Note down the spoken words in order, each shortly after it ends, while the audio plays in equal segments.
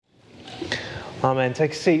Amen.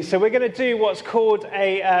 Take a seat. So we're going to do what's called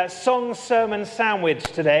a song sermon sandwich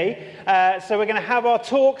today. So we're going to have our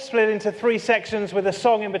talk split into three sections with a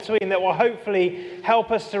song in between that will hopefully help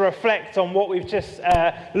us to reflect on what we've just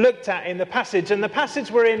looked at in the passage. And the passage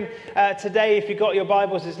we're in today, if you've got your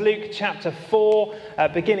Bibles, is Luke chapter 4,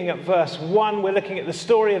 beginning at verse 1. We're looking at the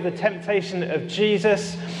story of the temptation of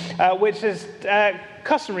Jesus, which is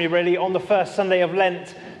customary really on the first Sunday of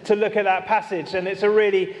Lent to look at that passage, and it's a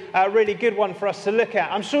really good one for us to look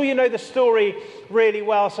at. I'm sure you know the story really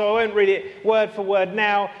well, so I won't read it word for word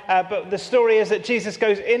now, but the story is that Jesus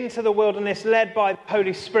goes into the wilderness led by the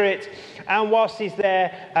Holy Spirit, and whilst he's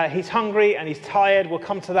there, he's hungry and he's tired. We'll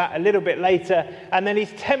come to that a little bit later, and then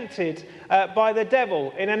he's tempted by the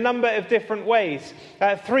devil in a number of different ways.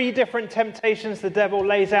 Three different temptations the devil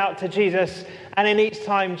lays out to Jesus, and in each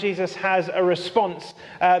time Jesus has a response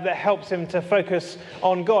that helps him to focus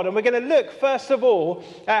on God. And we're going to look first of all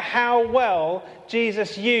at how well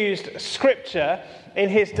Jesus used Scripture in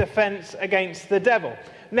his defense against the devil.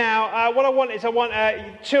 Now, what I want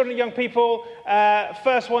children and young people,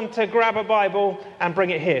 first one to grab a Bible and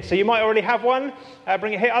bring it here. So you might already have one.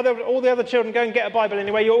 Bring it here. All the other children, go and get a Bible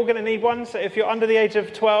anyway. You're all going to need one. So if you're under the age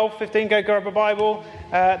of 12, 15, go grab a Bible.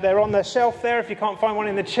 They're on the shelf there if you can't find one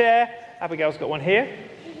in the chair. Abigail's got one here.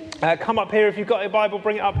 Come up here if you've got a Bible.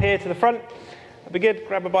 Bring it up here to the front. That'd be good.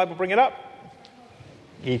 Grab a Bible, bring it up.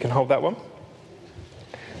 You can hold that one.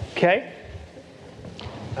 Okay.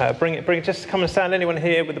 Bring it. Just come and stand. Anyone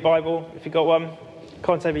here with the Bible? If you've got one,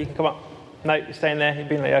 come on, Toby, you can come up. No, you're staying there. You've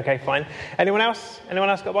been late. Okay, fine. Anyone else? Anyone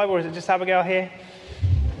else got a Bible, or is it just Abigail here?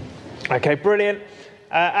 Okay, brilliant.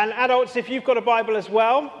 And adults, if you've got a Bible as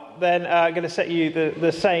well, then I'm going to set you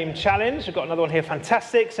the same challenge. We've got another one here,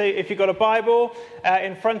 fantastic. So if you've got a Bible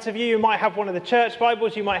in front of you, you might have one of the church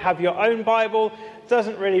Bibles, you might have your own Bible,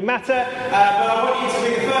 doesn't really matter. But I want you to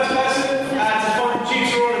be the first person to find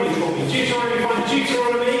Deuteronomy for me. Find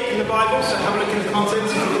Deuteronomy in the Bible, so have a look in the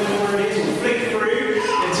contents, if you don't know where it is, or flick through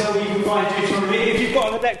until you can find Deuteronomy. If you've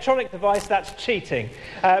got an electronic device, that's cheating,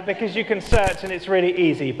 because you can search and it's really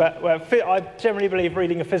easy. But I generally believe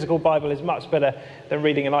reading a physical Bible is much better than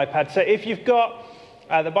reading an iPad. So if you've got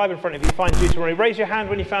the Bible in front of you, find Deuteronomy. Raise your hand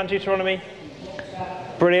when you found Deuteronomy.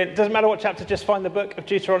 Brilliant. Doesn't matter what chapter, just find the book of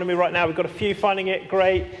Deuteronomy right now. We've got a few finding it.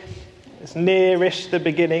 Great. It's nearish the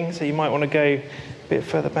beginning, so you might want to go a bit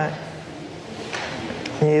further back.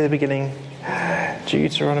 Near the beginning.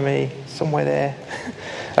 Deuteronomy, somewhere there.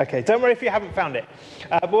 Okay, don't worry if you haven't found it.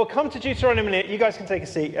 But we'll come to Deuteronomy in a minute. You guys can take a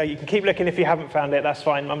seat. You can keep looking if you haven't found it. That's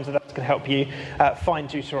fine. Mums and dads can help you find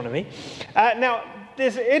Deuteronomy. Now,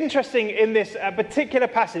 there's interesting in this particular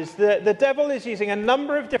passage, the devil is using a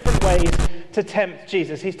number of different ways to tempt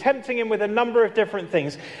Jesus. He's tempting him with a number of different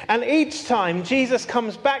things. And each time, Jesus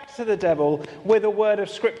comes back to the devil with a word of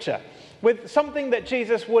Scripture, with something that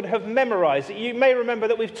Jesus would have memorized. You may remember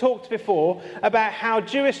that we've talked before about how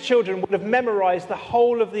Jewish children would have memorized the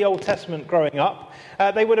whole of the Old Testament growing up.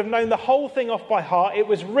 They would have known the whole thing off by heart. It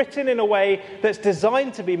was written in a way that's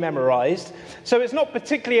designed to be memorized. So it's not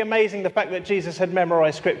particularly amazing the fact that Jesus had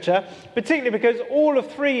memorized Scripture, particularly because all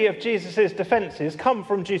of three of Jesus' defenses come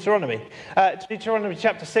from Deuteronomy. Deuteronomy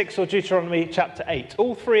chapter 6 or Deuteronomy chapter 8.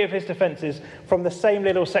 All three of his defenses from the same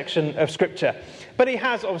little section of Scripture. But he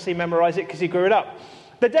has obviously memorized it because he grew it up.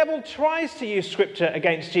 The devil tries to use Scripture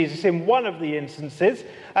against Jesus in one of the instances,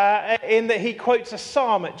 in that he quotes a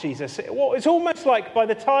psalm at Jesus. It's almost like by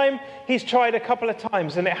the time he's tried a couple of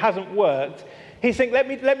times and it hasn't worked, he's thinking,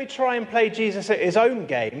 let me try and play Jesus at his own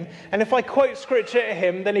game, and if I quote Scripture at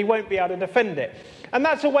him, then he won't be able to defend it. And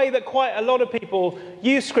that's a way that quite a lot of people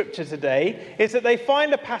use Scripture today, is that they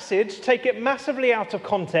find a passage, take it massively out of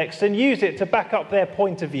context, and use it to back up their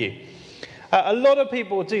point of view. A lot of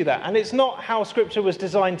people do that, and it's not how Scripture was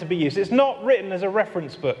designed to be used. It's not written as a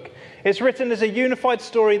reference book. It's written as a unified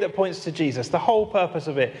story that points to Jesus. The whole purpose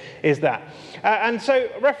of it is that. And so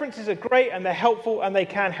references are great, and they're helpful, and they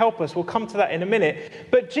can help us. We'll come to that in a minute.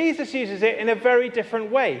 But Jesus uses it in a very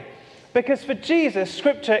different way. Because for Jesus,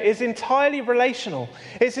 Scripture is entirely relational.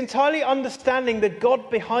 It's entirely understanding the God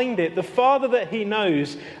behind it, the Father that he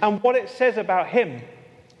knows, and what it says about him.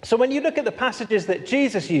 So when you look at the passages that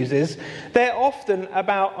Jesus uses, they're often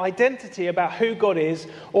about identity, about who God is,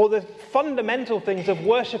 or the fundamental things of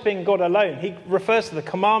worshipping God alone. He refers to the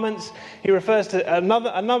commandments. He refers to a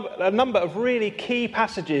number of really key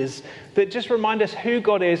passages that just remind us who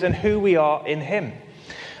God is and who we are in him.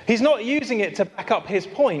 He's not using it to back up his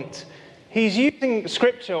point. He's using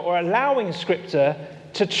Scripture, or allowing Scripture,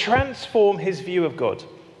 to transform his view of God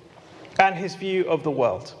and his view of the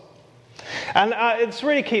world. And it's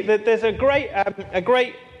really key that there's a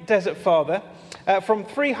great desert father from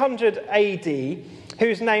 300 AD,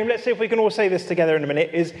 whose name, let's see if we can all say this together in a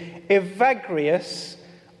minute, is Evagrius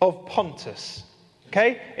of Pontus.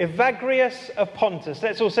 Okay? Evagrius of Pontus.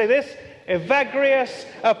 Let's all say this. Evagrius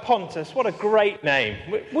of Pontus. What a great name.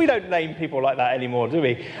 We don't name people like that anymore, do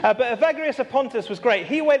we? But Evagrius of Pontus was great.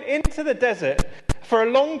 He went into the desert for a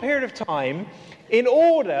long period of time in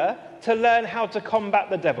order to learn how to combat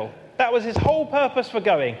the devil. That was his whole purpose for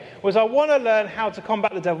going, was I want to learn how to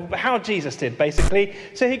combat the devil, but how Jesus did, basically.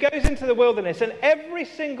 So he goes into the wilderness, and every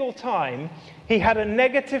single time he had a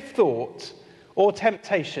negative thought or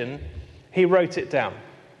temptation, he wrote it down.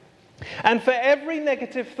 And for every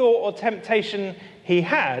negative thought or temptation he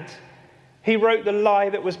had, he wrote the lie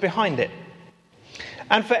that was behind it.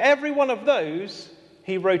 And for every one of those,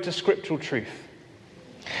 he wrote a scriptural truth.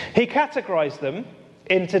 He categorized them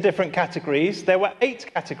into different categories. There were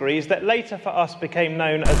 8 categories that later for us became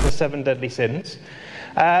known as the 7 deadly sins.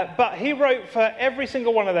 But he wrote for every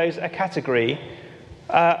single one of those a category.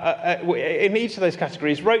 In each of those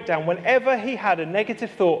categories, wrote down whenever he had a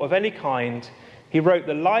negative thought of any kind, he wrote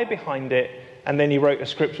the lie behind it, and then he wrote a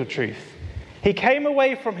scriptural truth. He came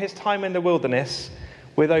away from his time in the wilderness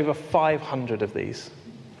with over 500 of these.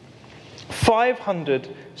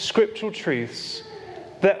 500 scriptural truths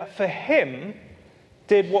that for him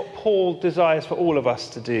did what Paul desires for all of us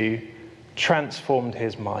to do, transformed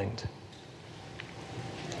his mind.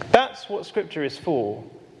 That's what Scripture is for.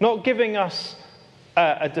 Not giving us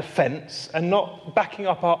a defense and not backing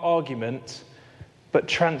up our argument, but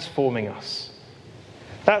transforming us.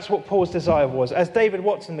 That's what Paul's desire was. As David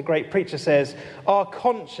Watson, the great preacher, says, our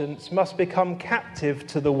conscience must become captive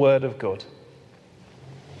to the Word of God.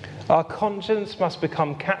 Our conscience must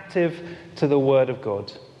become captive to the Word of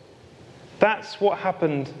God. That's what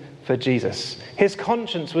happened for Jesus. His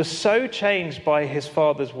conscience was so changed by his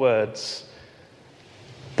Father's words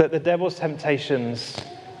that the devil's temptations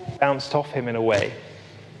bounced off him in a way,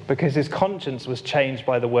 because his conscience was changed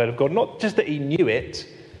by the Word of God. Not just that he knew it,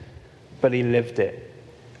 but he lived it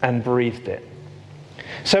and breathed it.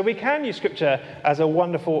 So we can use Scripture as a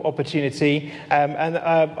wonderful opportunity. I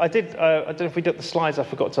don't know if we got the slides. I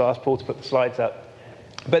forgot to ask Paul to put the slides up.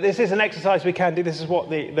 But this is an exercise we can do. This is what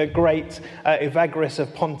the great Evagrius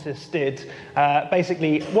of Pontus did.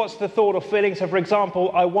 Basically, what's the thought or feeling? So, for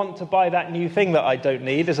example, I want to buy that new thing that I don't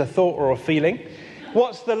need as a thought or a feeling.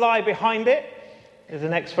 What's the lie behind it? Is the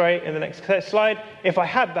next in the next slide. If I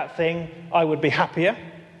had that thing, I would be happier.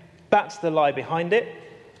 That's the lie behind it.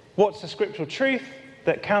 What's the scriptural truth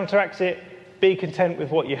that counteracts it? Be content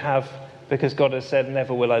with what you have, because God has said,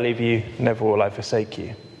 never will I leave you, never will I forsake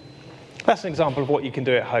you. That's an example of what you can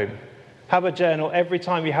do at home. Have a journal. Every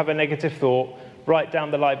time you have a negative thought, write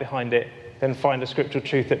down the lie behind it, then find a scriptural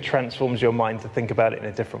truth that transforms your mind to think about it in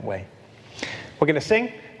a different way. We're going to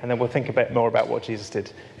sing, and then we'll think a bit more about what Jesus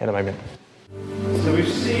did in a moment. So we've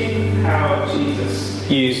seen how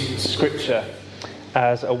Jesus used Scripture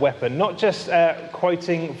as a weapon, not just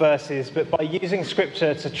quoting verses, but by using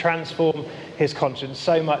Scripture to transform his conscience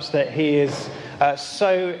so much that he is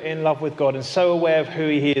so in love with God and so aware of who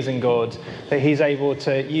he is in God that he's able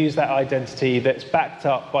to use that identity that's backed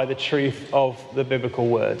up by the truth of the biblical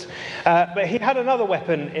word. But he had another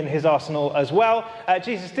weapon in his arsenal as well.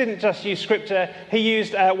 Jesus didn't just use Scripture, he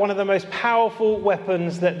used one of the most powerful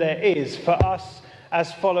weapons that there is for us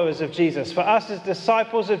as followers of Jesus. For us as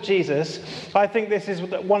disciples of Jesus, I think this is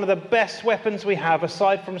one of the best weapons we have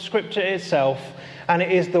aside from Scripture itself, and it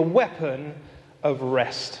is the weapon of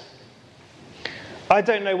rest. I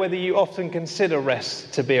don't know whether you often consider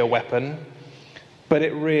rest to be a weapon, but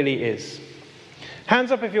it really is. Hands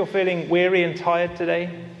up if you're feeling weary and tired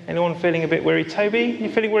today. Anyone feeling a bit weary? Toby, you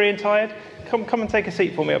feeling weary and tired? Come and take a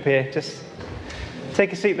seat for me up here. Just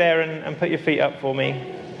take a seat there and put your feet up for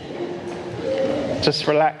me. Just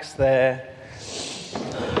relax there.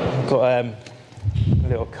 I've got a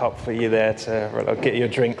little cup for you there I'll get you a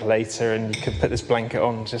drink later, and you can put this blanket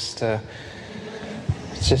on just to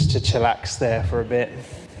chillax there for a bit.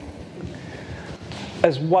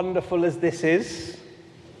 As wonderful as this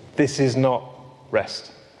is not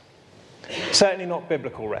rest. Certainly not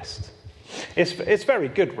biblical rest. It's very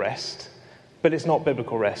good rest, but it's not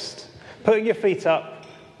biblical rest. Putting your feet up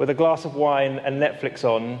with a glass of wine and Netflix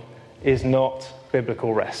on is not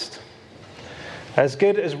biblical rest. As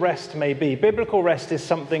good as rest may be, biblical rest is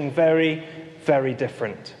something very, very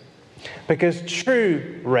different. Because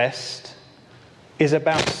true rest is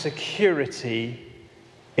about security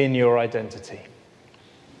in your identity.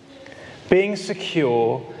 Being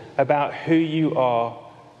secure about who you are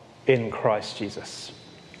in Christ Jesus.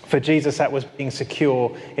 For Jesus, that was being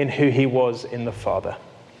secure in who he was in the Father.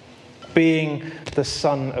 Being the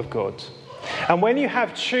Son of God. And when you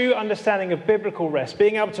have true understanding of biblical rest,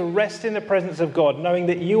 being able to rest in the presence of God, knowing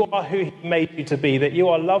that you are who He made you to be, that you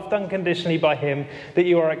are loved unconditionally by Him, that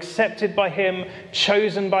you are accepted by Him,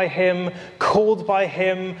 chosen by Him, called by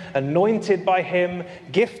Him, anointed by Him,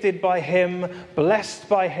 gifted by Him, blessed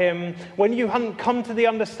by Him, when you come to the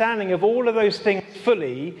understanding of all of those things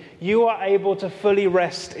fully, you are able to fully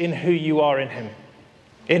rest in who you are in Him,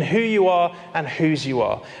 in who you are and whose you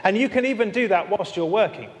are. And you can even do that whilst you're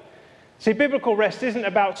working. See, biblical rest isn't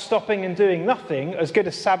about stopping and doing nothing, as good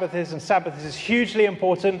as Sabbath is, and Sabbath is hugely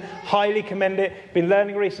important, highly commend it. Been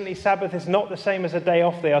learning recently, Sabbath is not the same as a day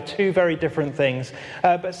off. They are two very different things.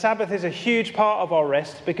 But Sabbath is a huge part of our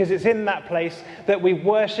rest because it's in that place that we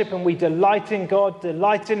worship and we delight in God,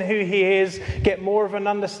 delight in who He is, get more of an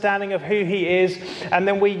understanding of who He is, and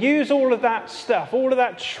then we use all of that stuff, all of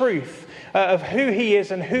that truth, of who He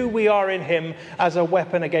is and who we are in Him as a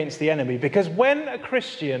weapon against the enemy. Because when a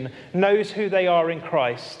Christian knows who they are in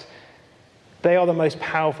Christ, they are the most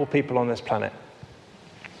powerful people on this planet.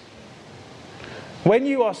 When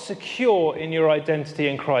you are secure in your identity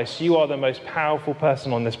in Christ, you are the most powerful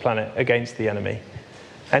person on this planet against the enemy.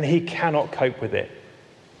 And he cannot cope with it.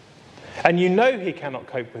 And you know he cannot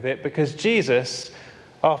cope with it because Jesus,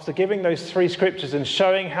 after giving those 3 scriptures and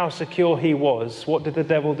showing how secure he was, what did the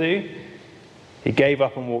devil do? He gave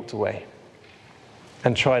up and walked away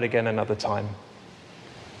and tried again another time.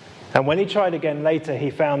 And when he tried again later, he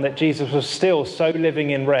found that Jesus was still so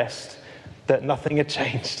living in rest that nothing had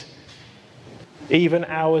changed. Even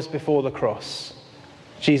hours before the cross,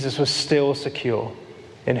 Jesus was still secure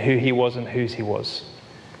in who he was and whose he was.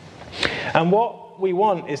 And what we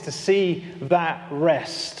want is to see that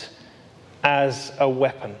rest as a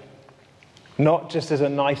weapon, not just as a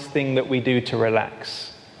nice thing that we do to relax.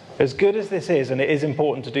 As good as this is, and it is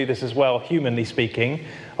important to do this as well, humanly speaking,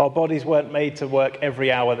 our bodies weren't made to work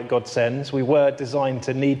every hour that God sends. We were designed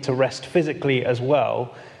to need to rest physically as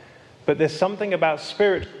well. But there's something about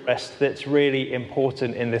spiritual rest that's really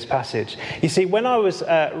important in this passage. You see, when I was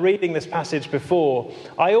reading this passage before,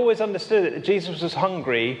 I always understood that Jesus was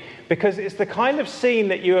hungry because it's the kind of scene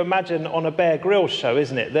that you imagine on a Bear Grylls show,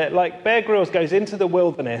 isn't it? That like Bear Grylls goes into the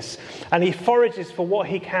wilderness and he forages for what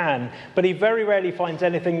he can, but he very rarely finds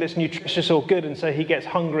anything that's nutritious or good, and so he gets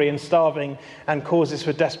hungry and starving and causes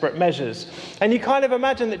for desperate measures. And you kind of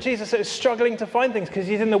imagine that Jesus is struggling to find things because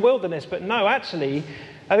he's in the wilderness, but no, actually,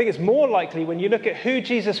 I think it's more likely when you look at who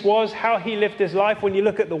Jesus was, how he lived his life, when you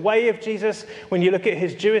look at the way of Jesus, when you look at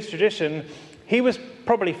his Jewish tradition, he was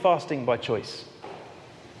probably fasting by choice.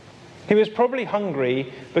 He was probably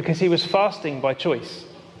hungry because he was fasting by choice.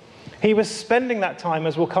 He was spending that time,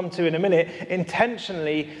 as we'll come to in a minute,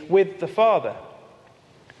 intentionally with the Father.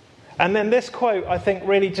 And then this quote, I think,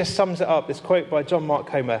 really just sums it up. This quote by John Mark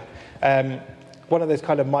Comer, one of those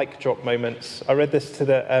kind of mic drop moments. I read this to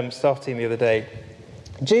the staff team the other day.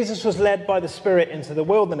 Jesus was led by the Spirit into the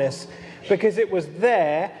wilderness because it was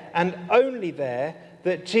there and only there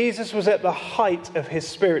that Jesus was at the height of his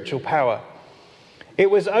spiritual power.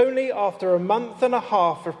 It was only after 1.5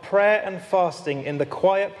 months of prayer and fasting in the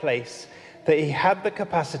quiet place that he had the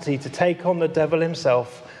capacity to take on the devil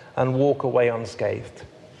himself and walk away unscathed.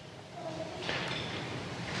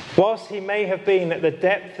 Whilst he may have been at the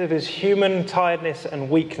depth of his human tiredness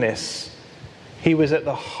and weakness, he was at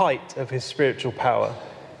the height of his spiritual power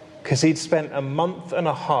because he'd spent 1.5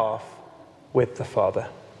 months with the Father,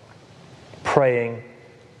 praying,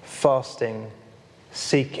 fasting,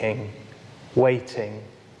 seeking, waiting,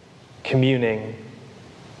 communing,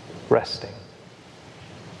 resting.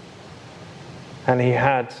 And he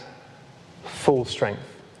had full strength,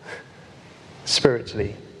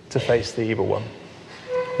 spiritually, to face the evil one.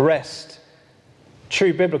 Rest,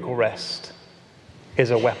 true biblical rest,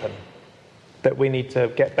 is a weapon that we need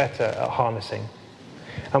to get better at harnessing.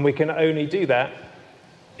 And we can only do that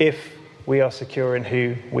if we are secure in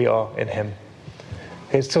who we are in him.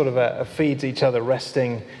 It's sort of a feeds each other,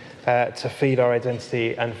 resting to feed our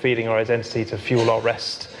identity and feeding our identity to fuel our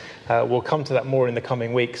rest. We'll come to that more in the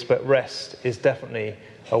coming weeks, but rest is definitely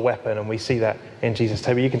a weapon, and we see that in Jesus.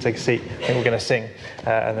 Toby, you can take a seat, and we're going to sing,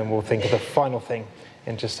 and then we'll think of the final thing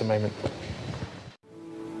in just a moment.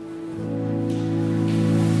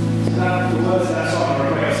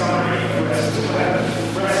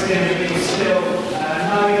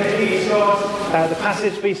 The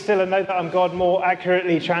passage, be still and know that I'm God, more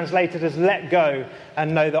accurately translated as let go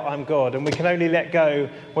and know that I'm God. And we can only let go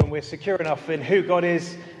when we're secure enough in who God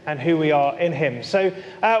is and who we are in him. So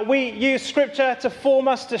we use scripture to form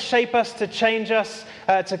us, to shape us, to change us,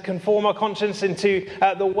 to conform our conscience into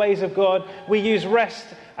the ways of God. We use rest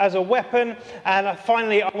as a weapon. And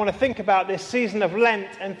finally, I want to think about this season of Lent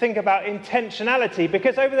and think about intentionality,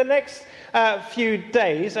 because over the next few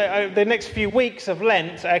days, the next few weeks of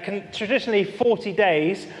Lent, traditionally 40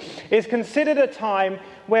 days, is considered a time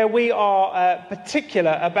where we are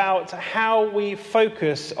particular about how we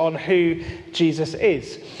focus on who Jesus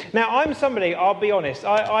is. Now, I'm somebody, I'll be honest,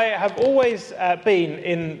 I have always been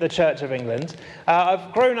in the Church of England.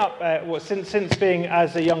 I've grown up since being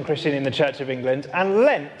as a young Christian in the Church of England, and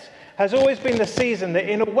Lent has always been the season that,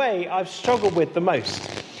 in a way, I've struggled with the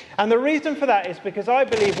most. And the reason for that is because I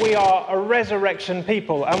believe we are a resurrection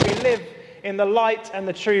people, and we live in the light and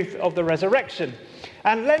the truth of the resurrection.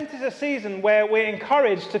 And Lent is a season where we're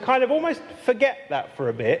encouraged to kind of almost forget that for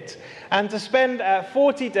a bit and to spend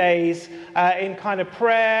 40 days in kind of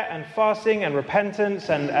prayer and fasting and repentance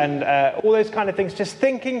and all those kind of things, just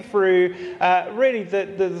thinking through really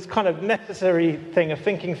the kind of necessary thing of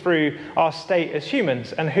thinking through our state as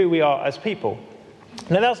humans and who we are as people.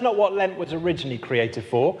 Now, that's not what Lent was originally created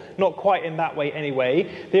for, not quite in that way anyway.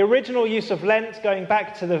 The original use of Lent, going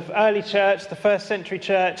back to the early church, the first century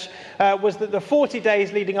church, was that the 40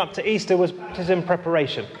 days leading up to Easter was baptism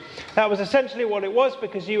preparation. That was essentially what it was,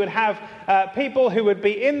 because you would have people who would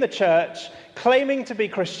be in the church claiming to be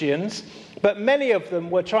Christians, but many of them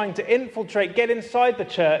were trying to infiltrate, get inside the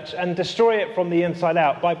church and destroy it from the inside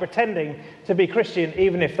out by pretending to be Christian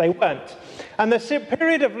even if they weren't. And the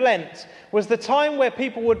period of Lent was the time where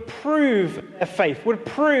people would prove their faith, would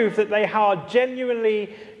prove that they are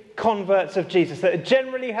genuinely converts of Jesus, that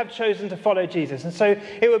generally have chosen to follow Jesus. And so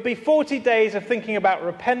it would be 40 days of thinking about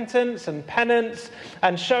repentance and penance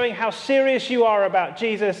and showing how serious you are about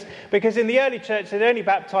Jesus, because in the early church they'd only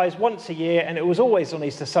baptized once a year and it was always on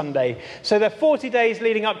Easter Sunday. So the 40 days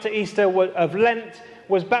leading up to Easter of Lent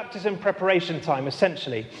was baptism preparation time,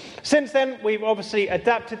 essentially. Since then, we've obviously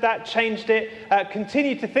adapted that, changed it,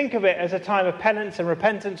 continued to think of it as a time of penance and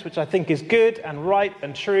repentance, which I think is good and right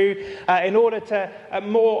and true, in order to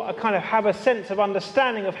more kind of have a sense of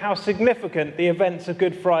understanding of how significant the events of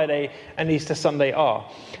Good Friday and Easter Sunday are.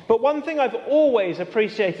 But one thing I've always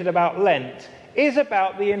appreciated about Lent is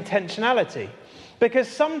about the intentionality. Because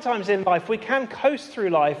sometimes in life we can coast through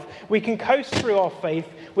life, we can coast through our faith,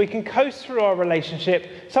 we can coast through our relationship,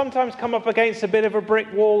 sometimes come up against a bit of a brick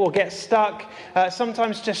wall or get stuck,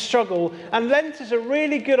 sometimes just struggle. And Lent is a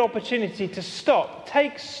really good opportunity to stop,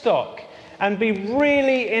 take stock, and be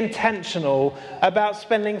really intentional about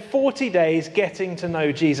spending 40 days getting to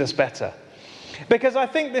know Jesus better. Because I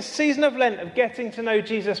think this season of Lent, of getting to know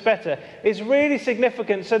Jesus better, is really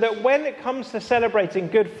significant, so that when it comes to celebrating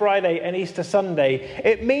Good Friday and Easter Sunday,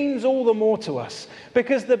 it means all the more to us.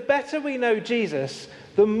 Because the better we know Jesus,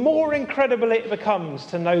 the more incredible it becomes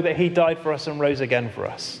to know that he died for us and rose again for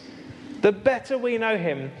us. The better we know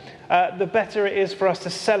him, the better it is for us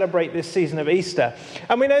to celebrate this season of Easter.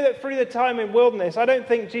 And we know that through the time in wilderness, I don't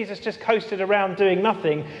think Jesus just coasted around doing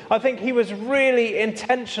nothing. I think he was really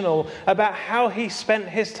intentional about how he spent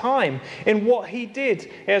his time, in what he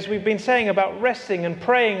did, as we've been saying, about resting and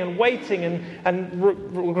praying and waiting and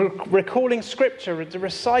recalling Scripture,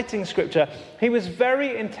 reciting Scripture. He was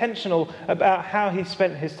very intentional about how he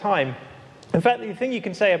spent his time. In fact, the thing you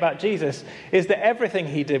can say about Jesus is that everything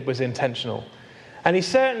he did was intentional. And he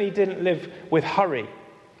certainly didn't live with hurry.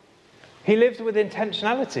 He lived with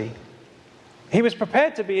intentionality. He was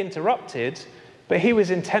prepared to be interrupted, but he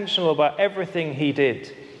was intentional about everything he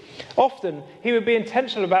did. Often, he would be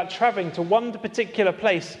intentional about traveling to one particular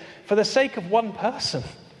place for the sake of one person,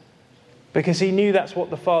 because he knew that's what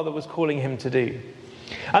the Father was calling him to do.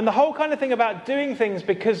 And the whole kind of thing about doing things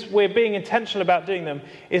because we're being intentional about doing them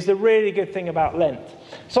is the really good thing about Lent.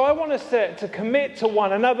 So I want us to commit to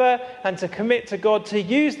one another and to commit to God to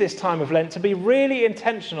use this time of Lent to be really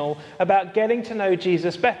intentional about getting to know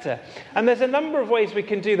Jesus better. And there's a number of ways we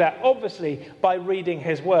can do that, obviously by reading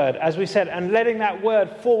his word, as we said, and letting that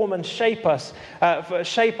word form and shape us,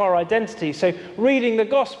 shape our identity. So reading the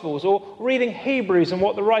Gospels or reading Hebrews and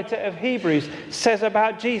what the writer of Hebrews says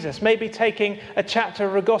about Jesus, maybe taking a chapter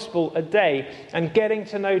of a gospel a day and getting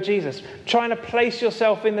to know Jesus, trying to place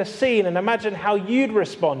yourself in the scene and imagine how you'd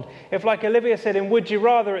respond. If, like Olivia said in Would You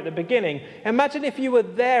Rather at the beginning, imagine if you were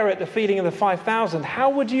there at the feeding of the 5,000, how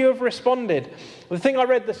would you have responded? The thing I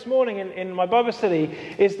read this morning in my Bible study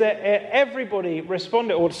is that everybody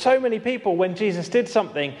responded, or so many people, when Jesus did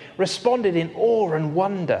something, responded in awe and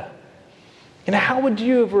wonder. You know, how would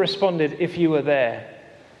you have responded if you were there?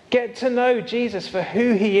 Get to know Jesus for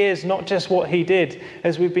who he is, not just what he did,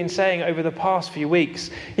 as we've been saying over the past few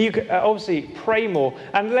weeks. You can obviously pray more.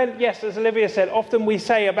 And then, yes, as Olivia said, often we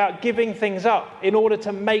say about giving things up in order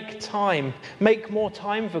to make time, make more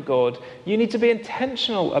time for God. You need to be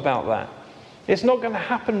intentional about that. It's not going to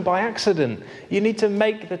happen by accident. You need to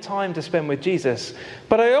make the time to spend with Jesus.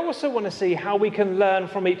 But I also want to see how we can learn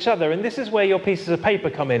from each other. And this is where your pieces of paper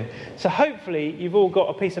come in. So hopefully you've all got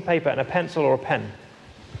a piece of paper and a pencil or a pen.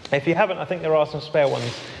 If you haven't, I think there are some spare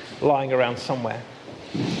ones lying around somewhere.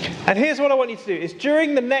 And here's what I want you to do, is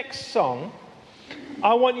during the next song,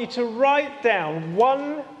 I want you to write down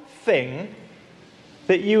one thing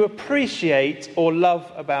that you appreciate or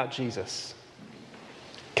love about Jesus.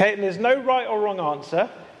 Okay, and there's no right or wrong answer.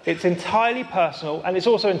 It's entirely personal, and it's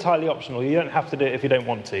also entirely optional. You don't have to do it if you don't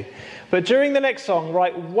want to. But during the next song,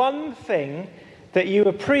 write one thing that you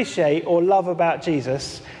appreciate or love about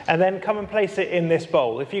Jesus, and then come and place it in this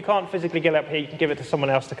bowl. If you can't physically get up here, you can give it to someone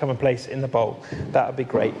else to come and place it in the bowl. That would be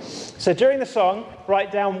great. So during the song,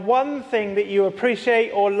 write down one thing that you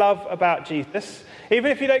appreciate or love about Jesus.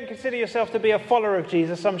 Even if you don't consider yourself to be a follower of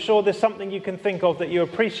Jesus, I'm sure there's something you can think of that you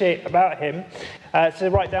appreciate about him. So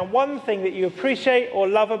write down one thing that you appreciate or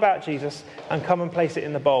love about Jesus, and come and place it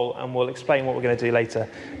in the bowl, and we'll explain what we're going to do later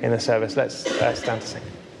in the service. Let's stand to sing.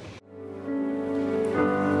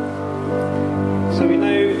 So we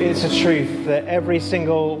know it's a truth that every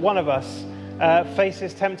single one of us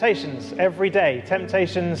faces temptations every day.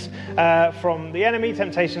 Temptations from the enemy,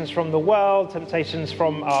 temptations from the world, temptations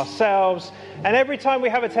from ourselves. And every time we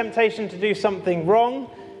have a temptation to do something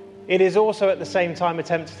wrong, it is also at the same time a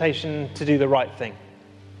temptation to do the right thing.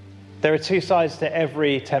 There are two sides to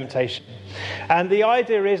every temptation. And the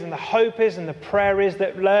idea is, and the hope is, and the prayer is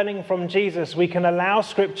that learning from Jesus, we can allow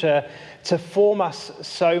Scripture to form us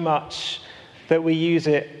so much that we use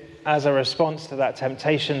it as a response to that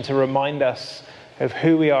temptation to remind us of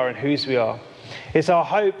who we are and whose we are. It's our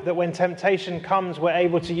hope that when temptation comes, we're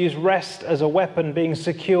able to use rest as a weapon, being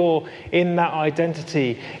secure in that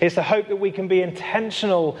identity. It's the hope that we can be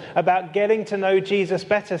intentional about getting to know Jesus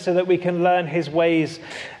better so that we can learn his ways.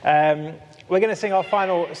 We're going to sing our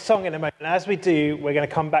final song in a moment. As we do, we're going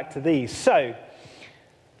to come back to these. So,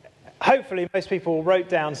 hopefully most people wrote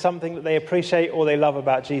down something that they appreciate or they love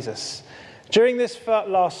about Jesus. During this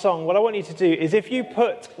last song, what I want you to do is, if you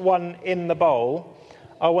put one in the bowl,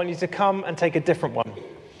 I want you to come and take a different one.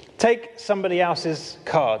 Take somebody else's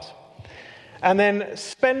card. And then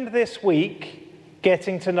spend this week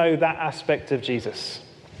getting to know that aspect of Jesus.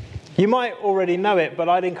 You might already know it, but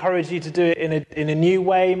I'd encourage you to do it in a new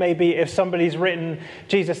way. Maybe if somebody's written,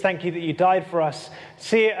 Jesus, thank you that you died for us,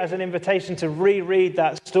 see it as an invitation to reread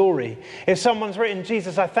that story. If someone's written,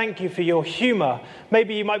 Jesus, I thank you for your humor,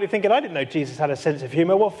 maybe you might be thinking, I didn't know Jesus had a sense of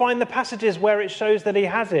humor. Well, find the passages where it shows that he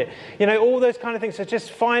has it. You know, all those kind of things. So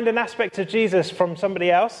just find an aspect of Jesus from somebody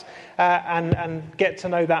else and get to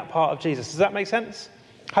know that part of Jesus. Does that make sense?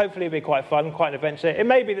 Hopefully it'll be quite fun, quite an adventure. It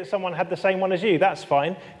may be that someone had the same one as you. That's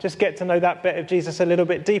fine. Just get to know that bit of Jesus a little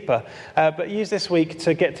bit deeper. But use this week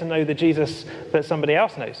to get to know the Jesus that somebody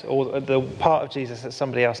else knows, or the part of Jesus that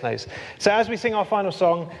somebody else knows. So as we sing our final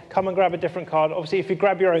song, come and grab a different card. Obviously, if you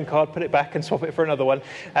grab your own card, put it back and swap it for another one.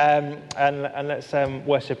 And let's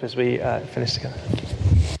worship as we finish together.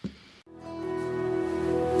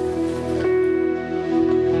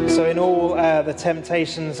 So in all the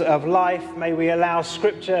temptations of life, may we allow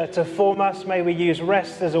Scripture to form us. May we use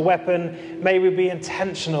rest as a weapon. May we be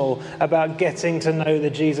intentional about getting to know the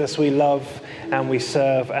Jesus we love and we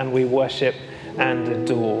serve and we worship and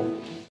adore.